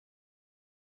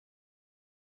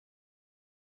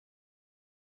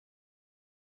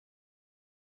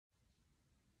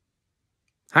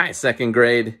Hi, second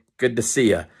grade. Good to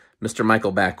see ya. Mr.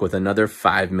 Michael back with another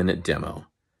 5-minute demo.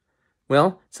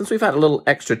 Well, since we've had a little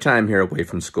extra time here away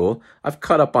from school, I've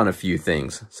caught up on a few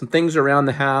things. Some things around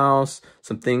the house,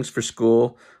 some things for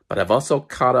school, but I've also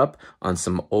caught up on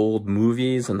some old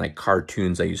movies and like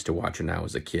cartoons I used to watch when I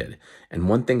was a kid. And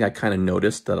one thing I kind of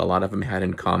noticed that a lot of them had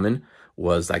in common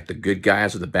was like the good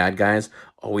guys or the bad guys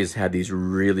always had these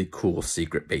really cool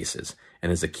secret bases.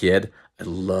 And as a kid, I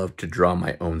loved to draw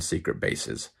my own secret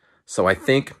bases. So I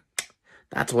think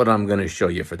that's what I'm going to show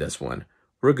you for this one.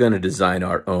 We're going to design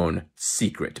our own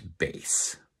secret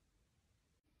base.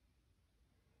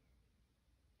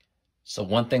 So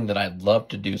one thing that I'd love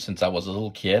to do since I was a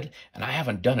little kid, and I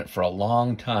haven't done it for a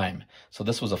long time, so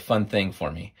this was a fun thing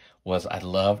for me, was I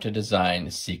love to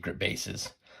design secret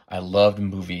bases. I loved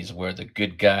movies where the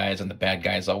good guys and the bad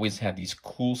guys always had these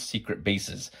cool secret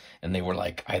bases, and they were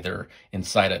like either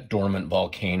inside a dormant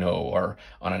volcano or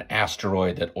on an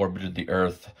asteroid that orbited the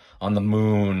Earth, on the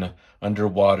moon,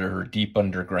 underwater, or deep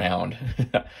underground.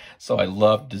 So I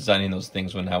loved designing those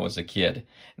things when I was a kid.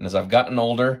 And as I've gotten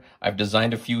older, I've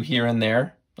designed a few here and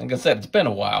there. Like I said, it's been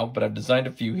a while, but I've designed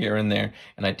a few here and there,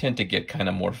 and I tend to get kind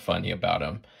of more funny about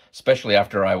them. Especially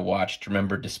after I watched,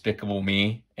 remember Despicable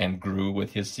Me and Gru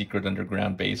with his secret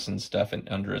underground base and stuff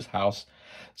under his house.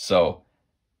 So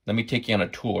let me take you on a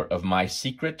tour of my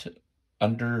secret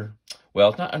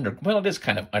well, it is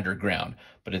kind of underground,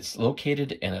 but it's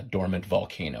located in a dormant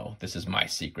volcano. This is my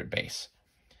secret base.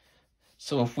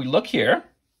 So if we look here,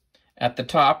 at the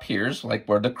top, here's like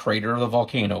where the crater of the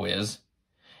volcano is.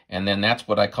 And then that's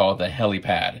what I call the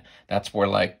helipad. That's where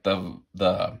like the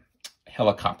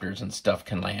helicopters and stuff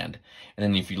can land. And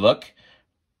then if you look,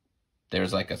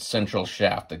 there's like a central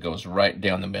shaft that goes right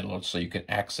down the middle so you can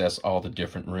access all the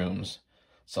different rooms.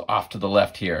 So off to the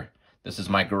left here, this is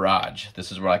my garage. This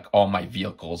is where like all my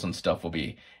vehicles and stuff will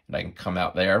be. And I can come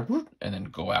out there and then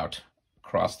go out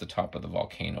across the top of the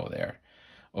volcano there.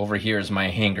 Over here is my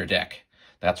hangar deck.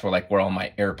 That's where all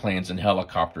my airplanes and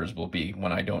helicopters will be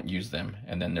when I don't use them.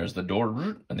 And then there's the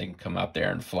door, and they can come out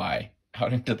there and fly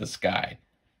out into the sky.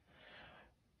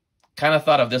 Kind of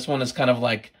thought of this one as kind of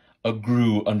like a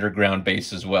Gru underground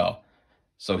base as well.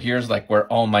 So here's like where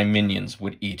all my minions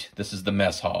would eat. This is the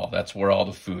mess hall. That's where all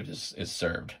the food is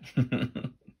served.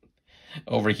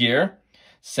 Over here,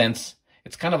 since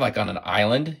it's kind of like on an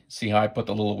island, see how I put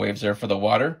the little waves there for the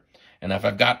water? And if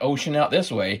I've got ocean out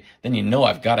this way, then you know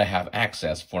I've got to have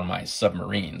access for my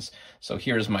submarines. So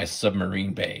here's my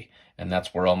submarine bay, and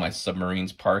that's where all my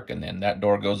submarines park, and then that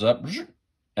door goes up,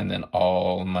 and then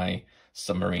all my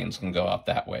submarines can go out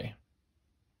that way.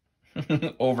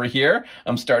 Over here,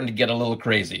 I'm starting to get a little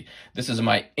crazy. This is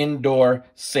my indoor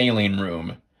sailing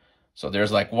room. So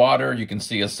there's like water, you can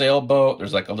see a sailboat,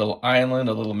 there's like a little island,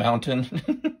 a little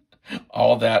mountain,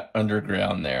 all that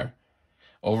underground there.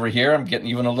 Over here, I'm getting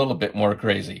even a little bit more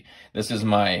crazy. This is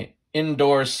my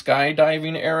indoor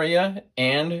skydiving area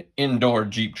and indoor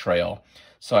Jeep trail.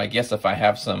 So I guess if I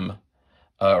have some,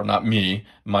 or not me,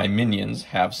 my minions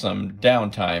have some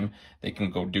downtime, they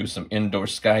can go do some indoor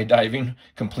skydiving,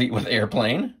 complete with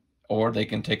airplane, or they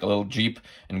can take a little Jeep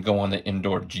and go on the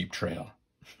indoor Jeep trail.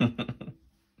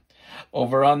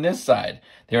 Over on this side,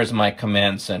 there's my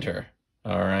command center.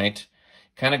 All right.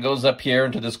 Kind of goes up here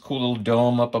into this cool little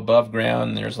dome up above ground.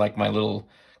 And there's like my little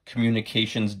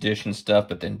communications dish and stuff.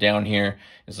 But then down here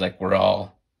is like where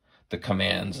all the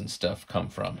commands and stuff come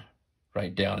from.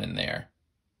 Right down in there.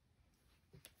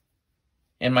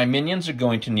 And my minions are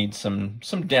going to need some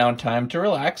downtime to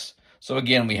relax. So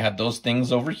again, we had those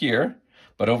things over here.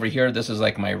 But over here, this is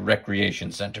like my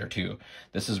recreation center too.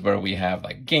 This is where we have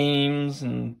like games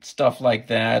and stuff like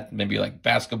that. Maybe like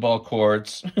basketball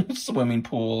courts, swimming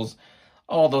pools.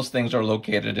 All those things are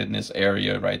located in this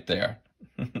area right there.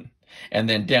 And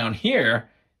then down here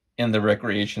in the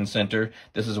recreation center,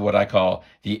 this is what I call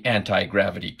the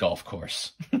anti-gravity golf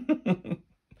course.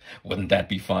 Wouldn't that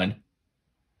be fun?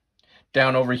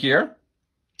 Down over here,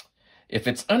 if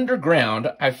it's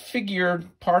underground, I figured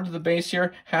part of the base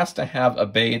here has to have a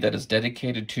bay that is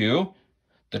dedicated to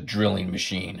the drilling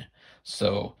machine.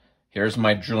 So here's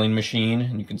my drilling machine,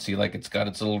 and you can see like it's got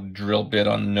its little drill bit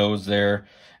on the nose there,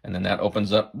 and then that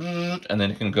opens up, and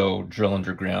then it can go drill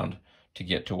underground to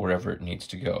get to wherever it needs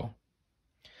to go.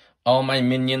 All my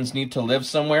minions need to live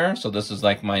somewhere, so this is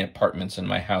like my apartments in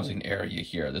my housing area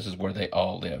here. This is where they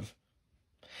all live.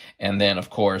 And then, of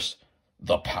course,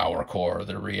 the power core,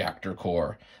 the reactor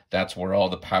core. That's where all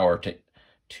the power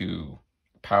to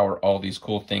power all these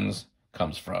cool things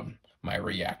comes from, my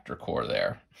reactor core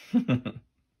there.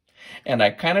 And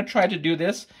I kind of try to do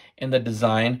this in the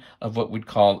design of what we'd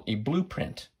call a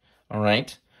blueprint, all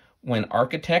right? When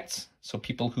architects So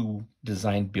people who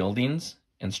design buildings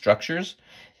and structures,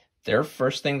 their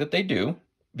first thing that they do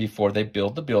before they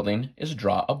build the building is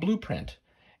draw a blueprint.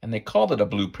 And they called it a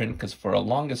blueprint because for a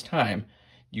longest time,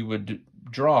 you would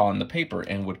draw on the paper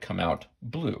and would come out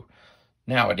blue.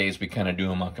 Nowadays, we kind of do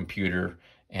them on computer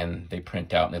and they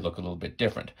print out and they look a little bit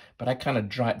different. But I kind of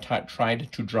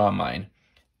tried to draw mine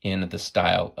in the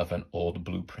style of an old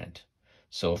blueprint.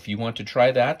 So if you want to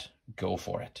try that, go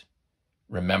for it.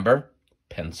 Remember,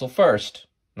 pencil first,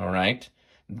 all right?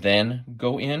 Then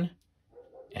go in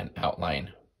and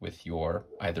outline with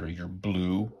either your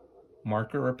blue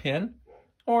marker or pen,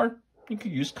 or you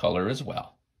could use color as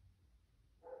well.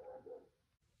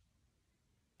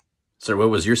 So what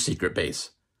was your secret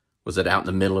base? Was it out in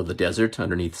the middle of the desert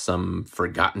underneath some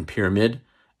forgotten pyramid?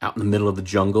 Out in the middle of the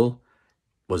jungle?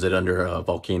 Was it under a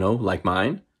volcano like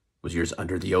mine? Was yours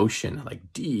under the ocean,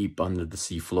 like deep under the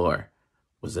seafloor?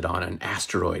 Was it on an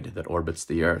asteroid that orbits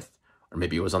the Earth? Or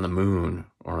maybe it was on the moon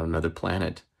or on another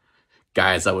planet?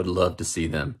 Guys, I would love to see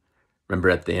them. Remember,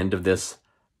 at the end of this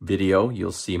video,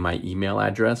 you'll see my email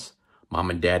address. Mom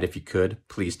and Dad, if you could,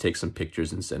 please take some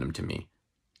pictures and send them to me.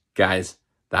 Guys,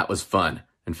 that was fun.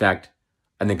 In fact,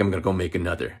 I think I'm going to go make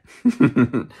another.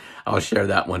 I'll share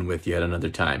that one with you at another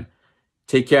time.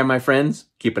 Take care, my friends.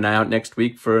 Keep an eye out next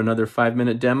week for another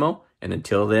 5-minute demo. And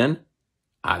until then,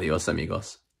 adios,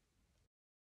 amigos.